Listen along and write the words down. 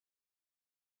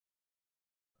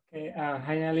Okay,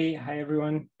 hi Ali, hi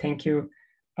everyone. Thank you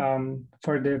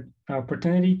for the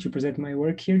opportunity to present my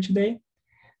work here today.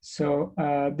 So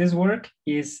this work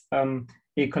is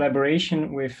a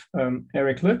collaboration with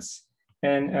Eric Lutz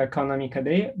and Kaunami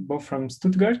Kade, both from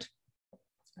Stuttgart.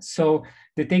 So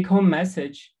the take-home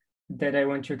message that I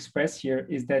want to express here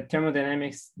is that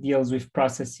thermodynamics deals with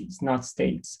processes, not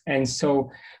states. And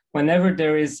so whenever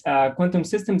there is quantum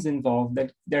systems involved,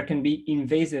 that there can be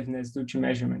invasiveness due to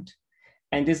measurement.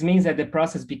 And this means that the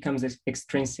process becomes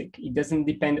extrinsic. It doesn't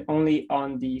depend only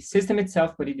on the system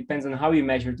itself, but it depends on how you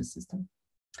measure the system.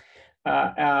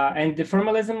 And the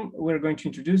formalism we're going to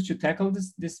introduce to tackle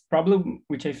this problem,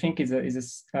 which I think is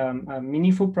a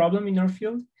meaningful problem in our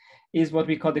field, is what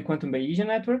we call the quantum Bayesian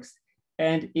networks.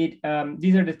 And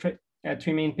these are the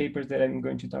three main papers that I'm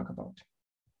going to talk about.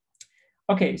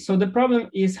 Okay, so the problem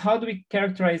is, how do we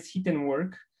characterize heat and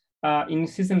work in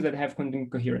systems that have quantum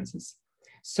coherences?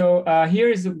 So here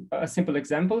is a simple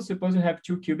example. Suppose you have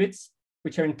two qubits,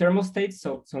 which are in thermal states,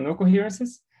 so no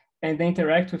coherences, and they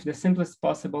interact with the simplest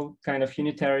possible kind of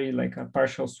unitary, like a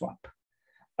partial swap.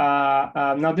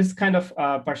 Now, this kind of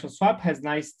partial swap has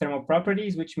nice thermal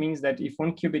properties, which means that if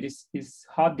one qubit is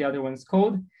hot, the other one's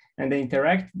cold, and they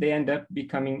interact, they end up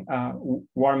becoming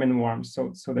warm and warm.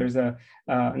 So there's a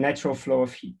natural flow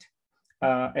of heat.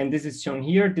 And this is shown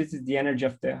here. This is the energy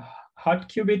of the hot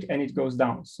qubit, and it goes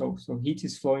down. So heat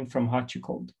is flowing from hot to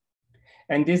cold.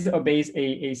 And this obeys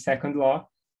a second law,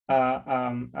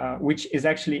 which is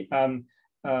actually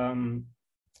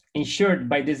ensured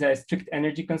by this strict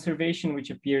energy conservation, which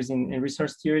appears in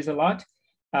resource theories a lot,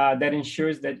 that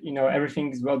ensures that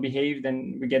everything is well behaved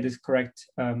and we get this correct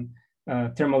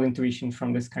thermal intuition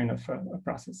from this kind of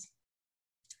process.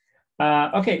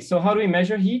 Okay, so how do we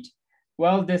measure heat?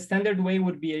 Well, the standard way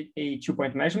would be a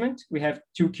two-point measurement. We have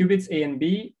two qubits, A and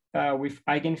B, with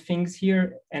eigenthings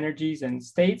here, energies and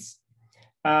states.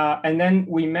 And then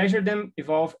we measure them,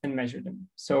 evolve, and measure them.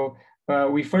 So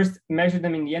we first measure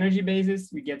them in the energy basis.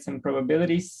 We get some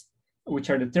probabilities, which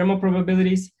are the thermal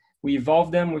probabilities. We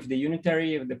evolve them with the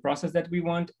unitary of the process that we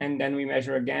want, and then we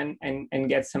measure again and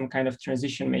get some kind of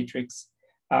transition matrix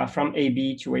from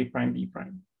AB to A prime, B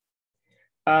prime.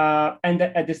 And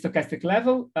at the stochastic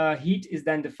level, heat is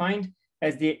then defined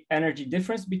as the energy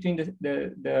difference between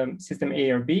the system A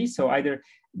or B. So either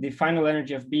the final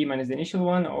energy of B minus the initial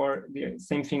one, or the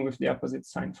same thing with the opposite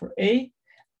sign for A.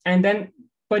 And then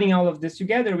putting all of this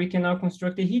together, we can now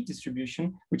construct a heat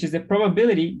distribution, which is the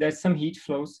probability that some heat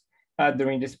flows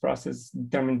during this process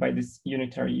determined by this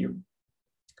unitary U.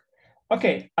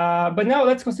 Okay, but now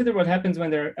let's consider what happens when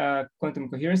there are quantum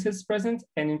coherences present.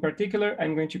 And in particular,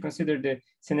 I'm going to consider the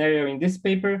scenario in this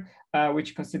paper,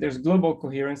 which considers global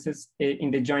coherences in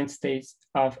the joint states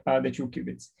of the two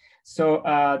qubits. So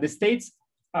the states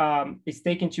is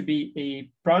taken to be a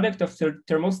product of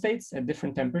thermal states at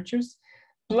different temperatures,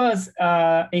 plus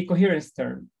a coherence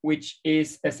term, which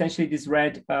is essentially this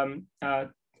red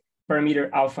parameter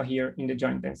alpha here in the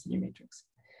joint density matrix.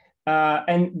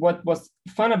 And what was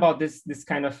fun about this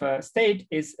kind of state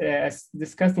is, as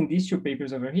discussed in these two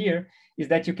papers over here, is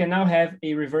that you can now have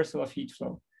a reversal of heat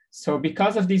flow. So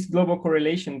because of these global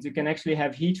correlations, you can actually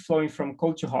have heat flowing from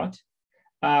cold to hot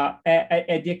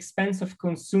at the expense of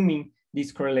consuming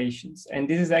these correlations. And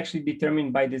this is actually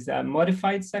determined by this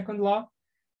modified second law,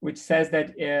 which says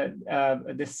that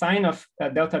the sign of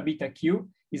delta beta Q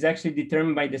is actually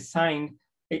determined by the sign,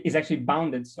 is actually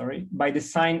bounded, sorry, by the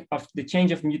sign of the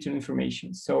change of mutual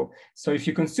information. So if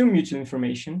you consume mutual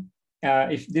information,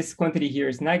 if this quantity here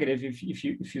is negative, if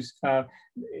you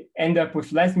end up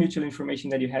with less mutual information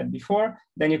than you had before,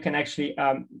 then you can actually,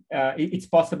 it's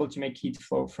possible to make heat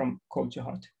flow from cold to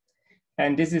hot.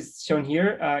 And this is shown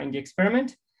here in the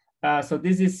experiment. So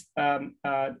this is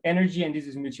energy and this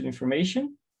is mutual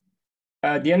information.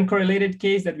 The uncorrelated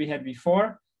case that we had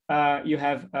before, you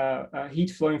have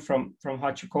heat flowing from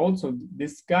hot to cold, so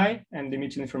this guy, and the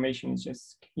mutual information is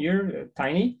just here,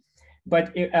 tiny.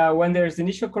 But when there's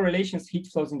initial correlations, heat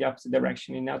flows in the opposite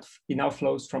direction. It now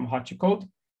flows from hot to cold.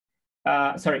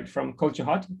 Sorry, from cold to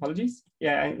hot, apologies.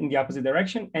 Yeah, in the opposite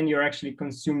direction, and you're actually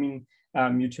consuming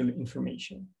mutual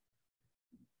information.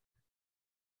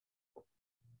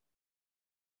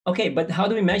 Okay, but how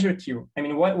do we measure Q? I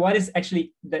mean, what is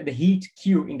actually the heat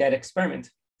Q in that experiment?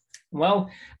 Well,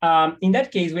 in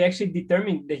that case, we actually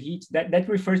determined the heat that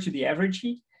refers to the average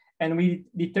heat, and we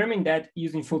determined that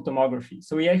using full tomography.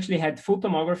 So we actually had full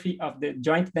tomography of the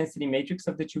joint density matrix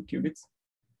of the two qubits.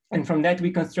 And from that,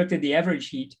 we constructed the average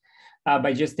heat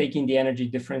by just taking the energy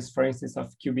difference, for instance,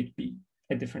 of qubit B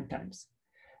at different times.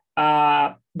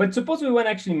 But suppose we want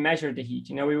to actually measure the heat.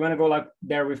 We want to go like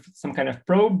there with some kind of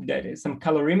probe, that is some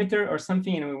calorimeter or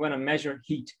something, and we want to measure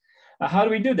heat. How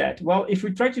do we do that? Well, if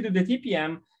we try to do the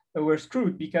TPM, we're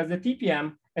screwed, because the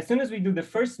TPM, as soon as we do the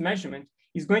first measurement,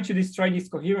 is going to destroy these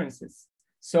coherences.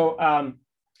 So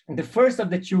the first of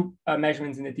the two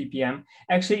measurements in the TPM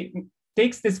actually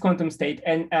takes this quantum state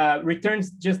and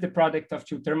returns just the product of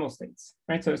two thermal states,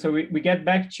 right? So we get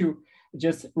back to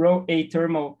just rho A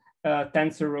thermal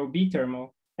tensor rho B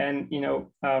thermal, and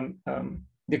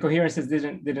the coherences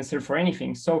didn't serve for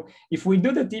anything. So if we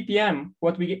do the TPM,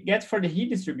 what we get for the heat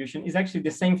distribution is actually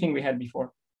the same thing we had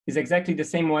before. Is exactly the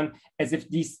same one as if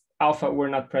these alpha were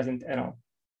not present at all.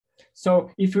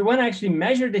 So if we want to actually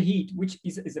measure the heat, which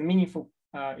is a meaningful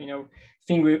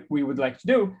thing we would like to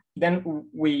do, then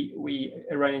we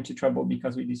run into trouble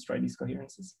because we destroy these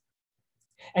coherences.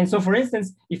 And so, for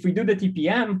instance, if we do the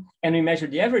TPM and we measure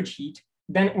the average heat,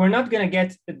 then we're not going to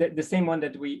get the same one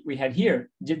that we had here.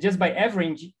 Just by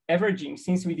averaging,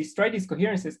 since we destroy these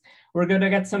coherences, we're going to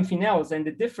get something else. And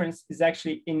the difference is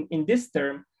actually in this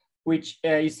term, which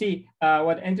you see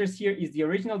what enters here is the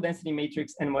original density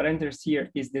matrix, and what enters here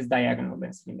is this diagonal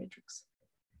density matrix.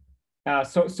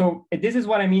 So this is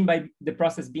what I mean by the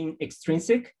process being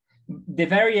extrinsic. The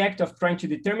very act of trying to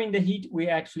determine the heat, we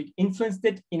actually influenced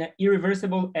it in an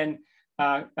irreversible and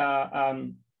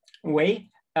way.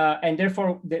 And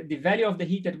therefore, the value of the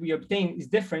heat that we obtain is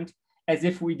different as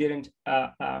if we didn't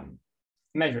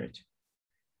measure it.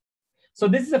 So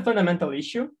this is a fundamental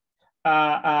issue.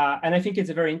 And I think it's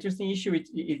a very interesting issue.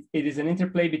 It is an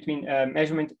interplay between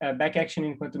measurement back action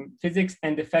in quantum physics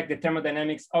and the fact that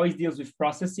thermodynamics always deals with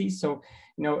processes. So,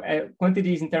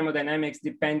 quantities in thermodynamics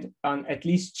depend on at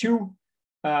least two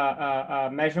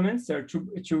measurements or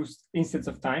two instants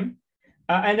of time.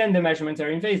 And then the measurements are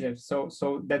invasive.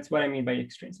 So that's what I mean by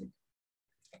extrinsic.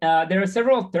 There are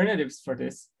several alternatives for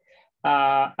this.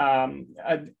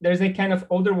 There's a kind of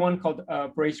older one called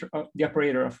the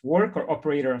operator of work, or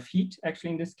operator of heat.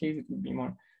 Actually, in this case, it would be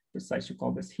more precise to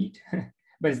call this heat,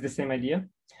 but it's the same idea.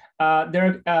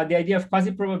 There are the idea of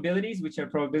quasi-probabilities, which are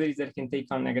probabilities that can take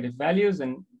on negative values,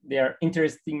 and they are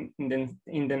interesting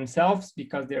in themselves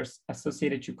because they're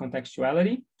associated to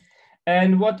contextuality.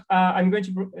 And what I'm going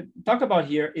to talk about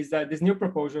here is that this new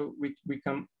proposal we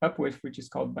come up with, which is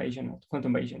called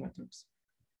quantum Bayesian networks.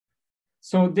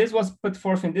 So this was put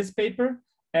forth in this paper,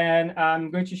 and I'm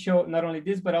going to show not only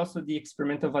this, but also the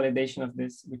experimental validation of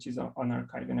this, which is on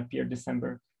arXiv and appeared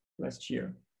December last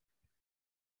year.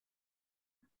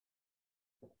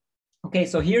 Okay,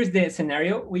 so here's the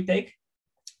scenario we take.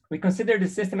 We consider the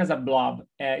system as a blob.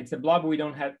 It's a blob we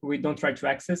don't try to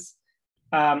access.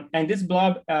 And this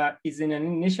blob is in an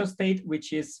initial state,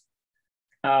 which is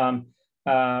a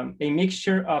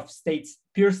mixture of states,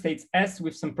 pure states S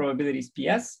with some probabilities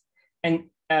PS. And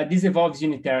this evolves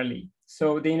unitarily.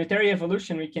 So the unitary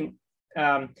evolution, we can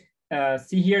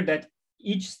see here that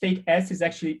each state S is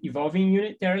actually evolving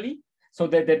unitarily. So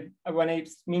that when I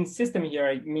mean system here,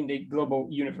 I mean the global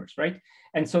universe, right?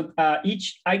 And so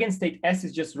each eigenstate S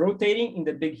is just rotating in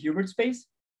the big Hilbert space.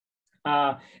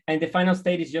 And the final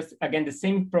state is just, again, the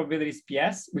same probabilities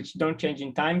PS, which don't change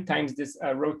in time, times this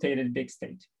rotated big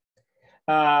state.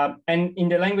 And in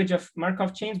the language of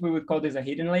Markov chains, we would call this a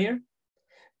hidden layer.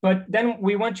 But then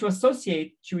we want to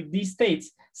associate to these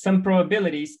states some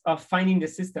probabilities of finding the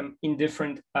system in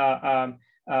different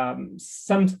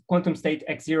some quantum state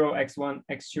x0, x1,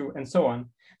 x2, and so on.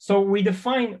 So we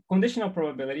define conditional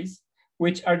probabilities,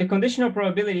 which are the conditional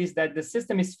probabilities that the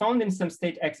system is found in some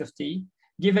state x of t,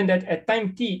 given that at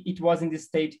time t, it was in the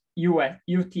state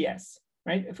UTS,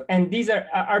 right? And these are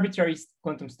arbitrary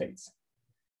quantum states.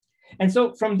 And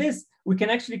so from this, we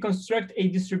can actually construct a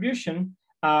distribution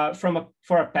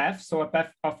for a path, so a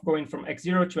path of going from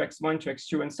x0 to x1 to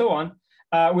x2 and so on,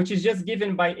 which is just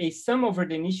given by a sum over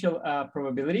the initial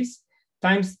probabilities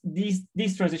times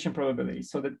these transition probabilities.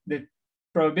 So the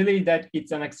probability that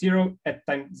it's an x0 at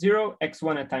time 0,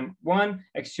 x1 at time 1,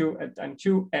 x2 at time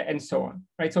 2, and so on,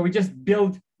 right? So we just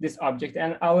build this object,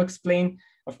 and I'll explain,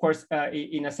 of course,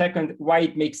 in a second why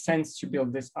it makes sense to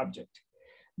build this object.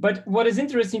 But what is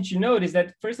interesting to note is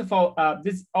that, first of all,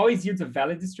 this always yields a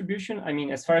valid distribution. I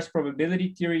mean, as far as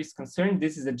probability theory is concerned,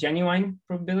 this is a genuine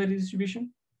probability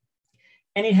distribution.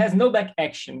 And it has no back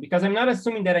action, because I'm not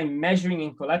assuming that I'm measuring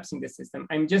and collapsing the system.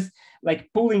 I'm just like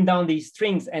pulling down these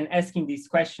strings and asking these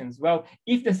questions. Well,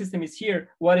 if the system is here,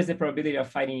 what is the probability of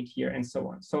finding it here, and so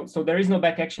on. So there is no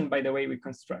back action by the way we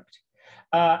construct.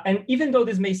 And even though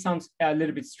this may sound a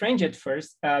little bit strange at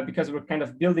first, because we're kind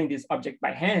of building this object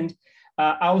by hand,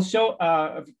 I'll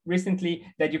show recently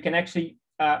that you can actually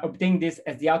obtain this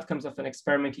as the outcomes of an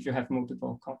experiment if you have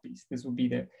multiple copies. This will be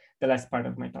the last part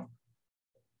of my talk.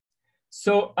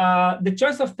 So the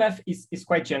choice of path is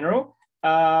quite general.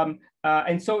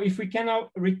 And so if we can now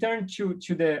return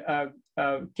to the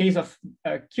case of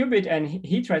qubit and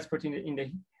heat transport in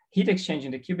the heat exchange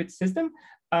in the qubit system,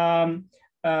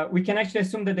 we can actually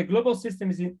assume that the global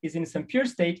system is in some pure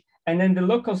state, and then the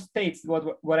local states,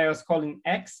 what I was calling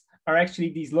X, are actually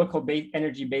these local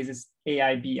energy bases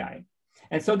AI, BI.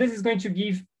 And so this is going to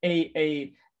give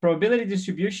a probability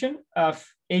distribution of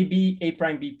AB, A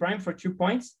prime, B prime for 2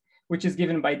 points, which is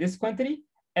given by this quantity.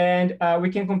 And we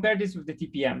can compare this with the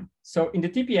TPM. So in the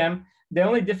TPM, the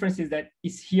only difference is that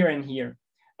it's here and here.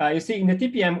 You see, in the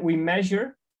TPM, we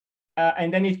measure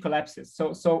and then it collapses.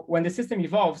 So when the system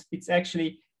evolves, it's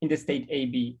actually in the state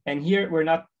AB. And here we're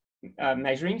not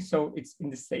measuring, so it's in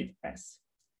the state S.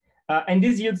 And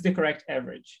this yields the correct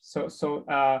average. So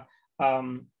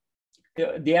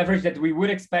the average that we would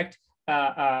expect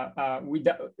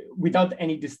without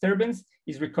any disturbance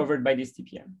is recovered by this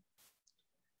TPM.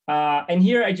 And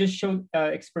here I just showed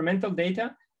experimental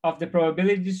data of the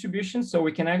probability distribution. So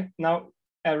we can now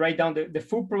write down the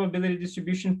full probability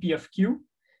distribution P of Q.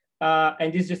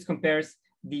 And this just compares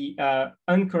the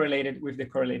uncorrelated with the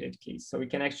correlated case. So we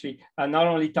can actually not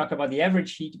only talk about the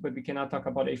average heat, but we can now talk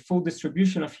about a full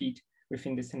distribution of heat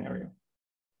within this scenario.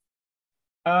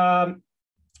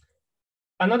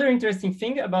 Another interesting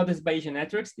thing about these Bayesian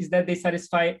networks is that they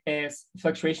satisfy as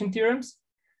fluctuation theorems.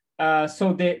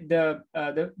 So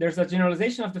there's a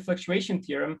generalization of the fluctuation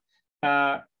theorem,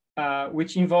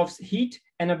 which involves heat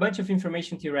and a bunch of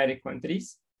information theoretic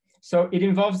quantities. So it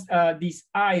involves these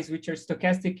I's, which are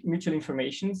stochastic mutual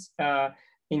informations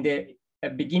in the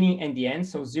beginning and the end.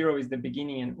 So 0 is the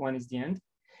beginning and 1 is the end.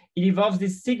 It involves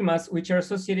these sigmas, which are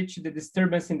associated to the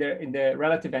disturbance in the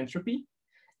relative entropy.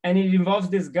 And it involves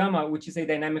this gamma, which is a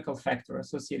dynamical factor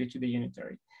associated to the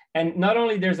unitary. And not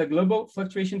only there's a global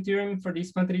fluctuation theorem for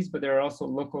these quantities, but there are also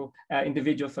local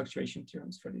individual fluctuation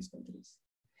theorems for these quantities.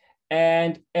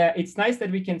 And it's nice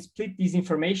that we can split these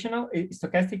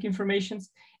stochastic informations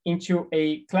into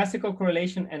a classical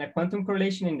correlation and a quantum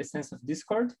correlation in the sense of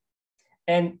discord.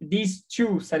 And these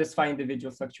two satisfy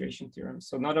individual fluctuation theorems.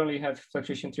 So not only have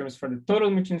fluctuation theorems for the total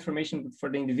mutual information, but for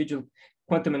the individual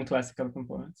quantum and classical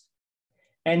components.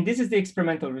 And this is the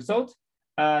experimental result.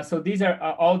 So these are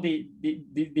all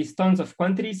these tons of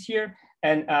quantities here,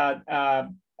 and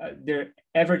their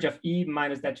average of E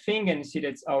minus that thing, and you see that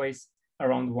it's always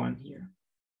around 1 here.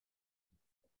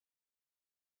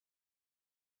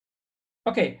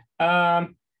 Okay,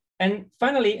 and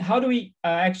finally, how do we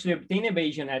actually obtain a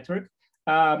Bayesian network?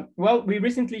 Well, we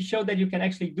recently showed that you can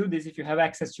actually do this if you have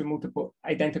access to multiple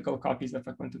identical copies of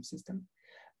a quantum system.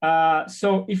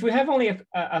 So if we have only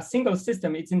a single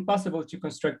system, it's impossible to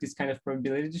construct this kind of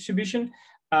probability distribution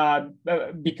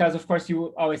because, of course, you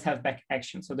will always have back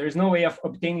action. So there's no way of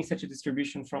obtaining such a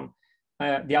distribution from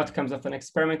the outcomes of an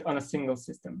experiment on a single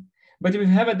system. But if we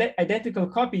have identical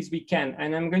copies, we can.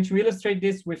 And I'm going to illustrate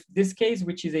this with this case,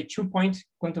 which is a 2-point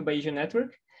quantum Bayesian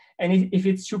network. And if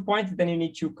it's 2 points, then you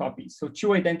need 2 copies. So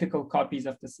 2 identical copies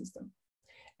of the system.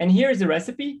 And here is the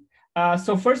recipe.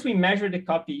 So first we measure the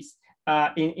copies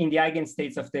in the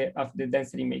eigenstates of the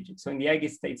density matrix, so in the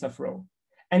eigenstates of rho.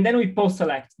 And then we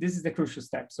post-select. This is the crucial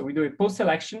step. So we do a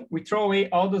post-selection. We throw away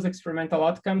all those experimental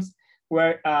outcomes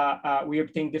where we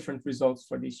obtain different results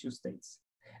for these 2 states.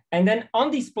 And then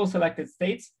on these post-selected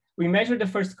states, we measure the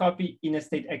first copy in a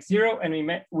state x0,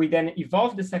 and we then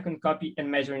evolve the second copy and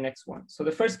measure in x1. So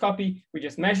the first copy, we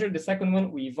just measure. The second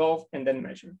one, we evolve and then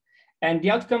measure. And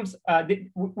the outcomes,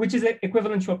 which is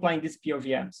equivalent to applying this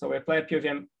POVM. So we apply a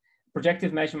POVM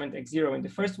projective measurement x0 in the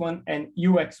first one and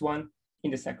ux1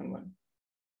 in the second one.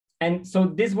 And so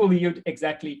this will yield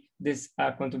exactly this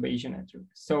quantum Bayesian network.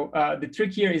 So the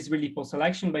trick here is really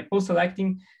post-selection. By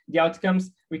post-selecting the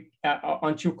outcomes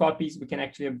on 2 copies, we can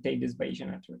actually obtain this Bayesian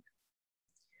network.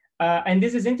 And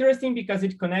this is interesting because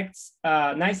it connects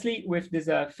nicely with this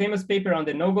famous paper on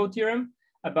the no-go theorem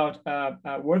about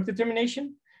work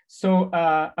determination. So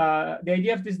the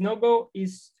idea of this no-go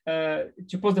is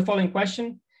to pose the following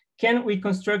question. Can we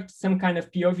construct some kind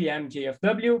of POVM J of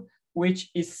W, which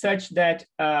is such that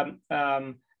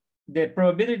the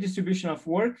probability distribution of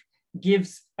work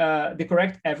gives the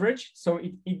correct average? So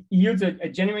it yields a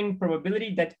genuine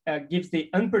probability that gives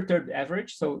the unperturbed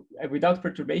average, so without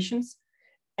perturbations.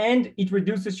 And it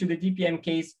reduces to the TPM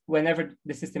case whenever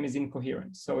the system is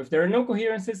incoherent. So if there are no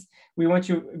coherences, we want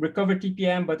to recover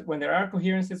TPM, but when there are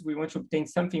coherences, we want to obtain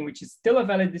something which is still a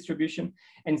valid distribution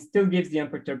and still gives the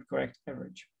unperturbed correct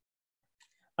average.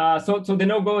 So the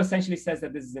no-go essentially says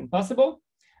that this is impossible.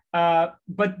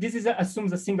 But this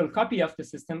assumes a single copy of the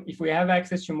system. If we have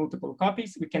access to multiple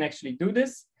copies, we can actually do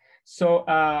this. So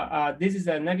this is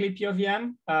an ugly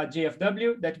POVM, J of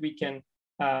W, that we can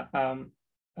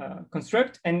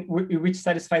construct, and which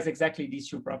satisfies exactly these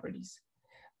two properties.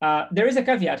 There is a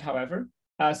caveat, however.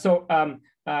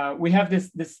 We have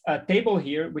this table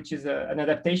here, which is an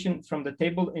adaptation from the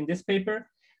table in this paper,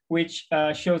 which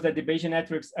shows that the Bayesian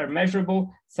networks are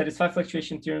measurable, satisfy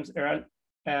fluctuation theorems,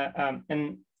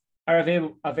 and are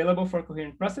available for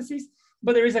coherent processes.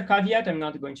 But there is a caveat, I'm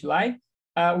not going to lie,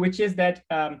 which is that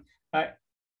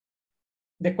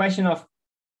the question of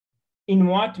in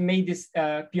what may this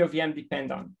POVM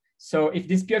depend on. So if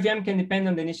this POVM can depend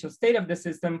on the initial state of the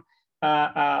system,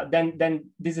 then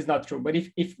this is not true. But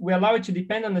if we allow it to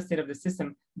depend on the state of the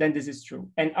system, then this is true.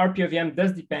 And our POVM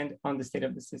does depend on the state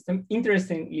of the system.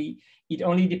 Interestingly, it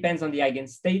only depends on the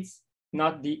eigenstates,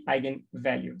 not the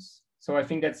eigenvalues. So I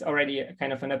think that's already a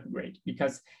kind of an upgrade,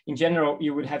 because in general,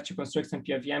 you would have to construct some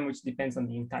POVM which depends on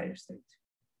the entire state.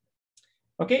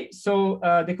 Okay, so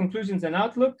the conclusions and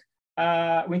outlook.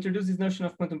 We introduce this notion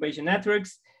of quantum Bayesian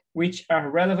networks, which are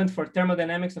relevant for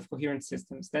thermodynamics of coherent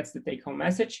systems. That's the take-home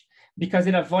message, because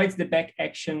it avoids the back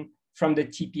action from the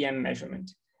TPM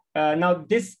measurement. Now,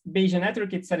 this Bayesian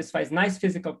network, it satisfies nice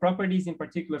physical properties, in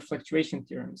particular fluctuation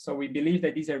theorems. So we believe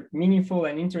that these are meaningful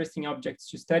and interesting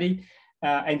objects to study,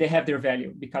 and they have their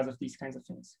value because of these kinds of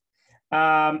things.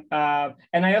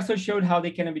 And I also showed how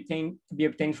they can be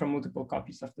obtained from multiple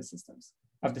copies of the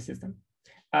system.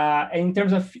 In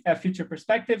terms of future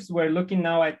perspectives, we're looking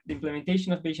now at the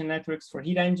implementation of Bayesian networks for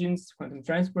heat engines, quantum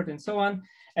transport, and so on.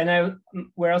 And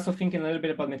we're also thinking a little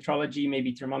bit about metrology,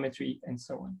 maybe thermometry, and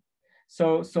so on.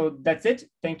 So that's it.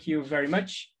 Thank you very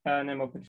much, and I'm open for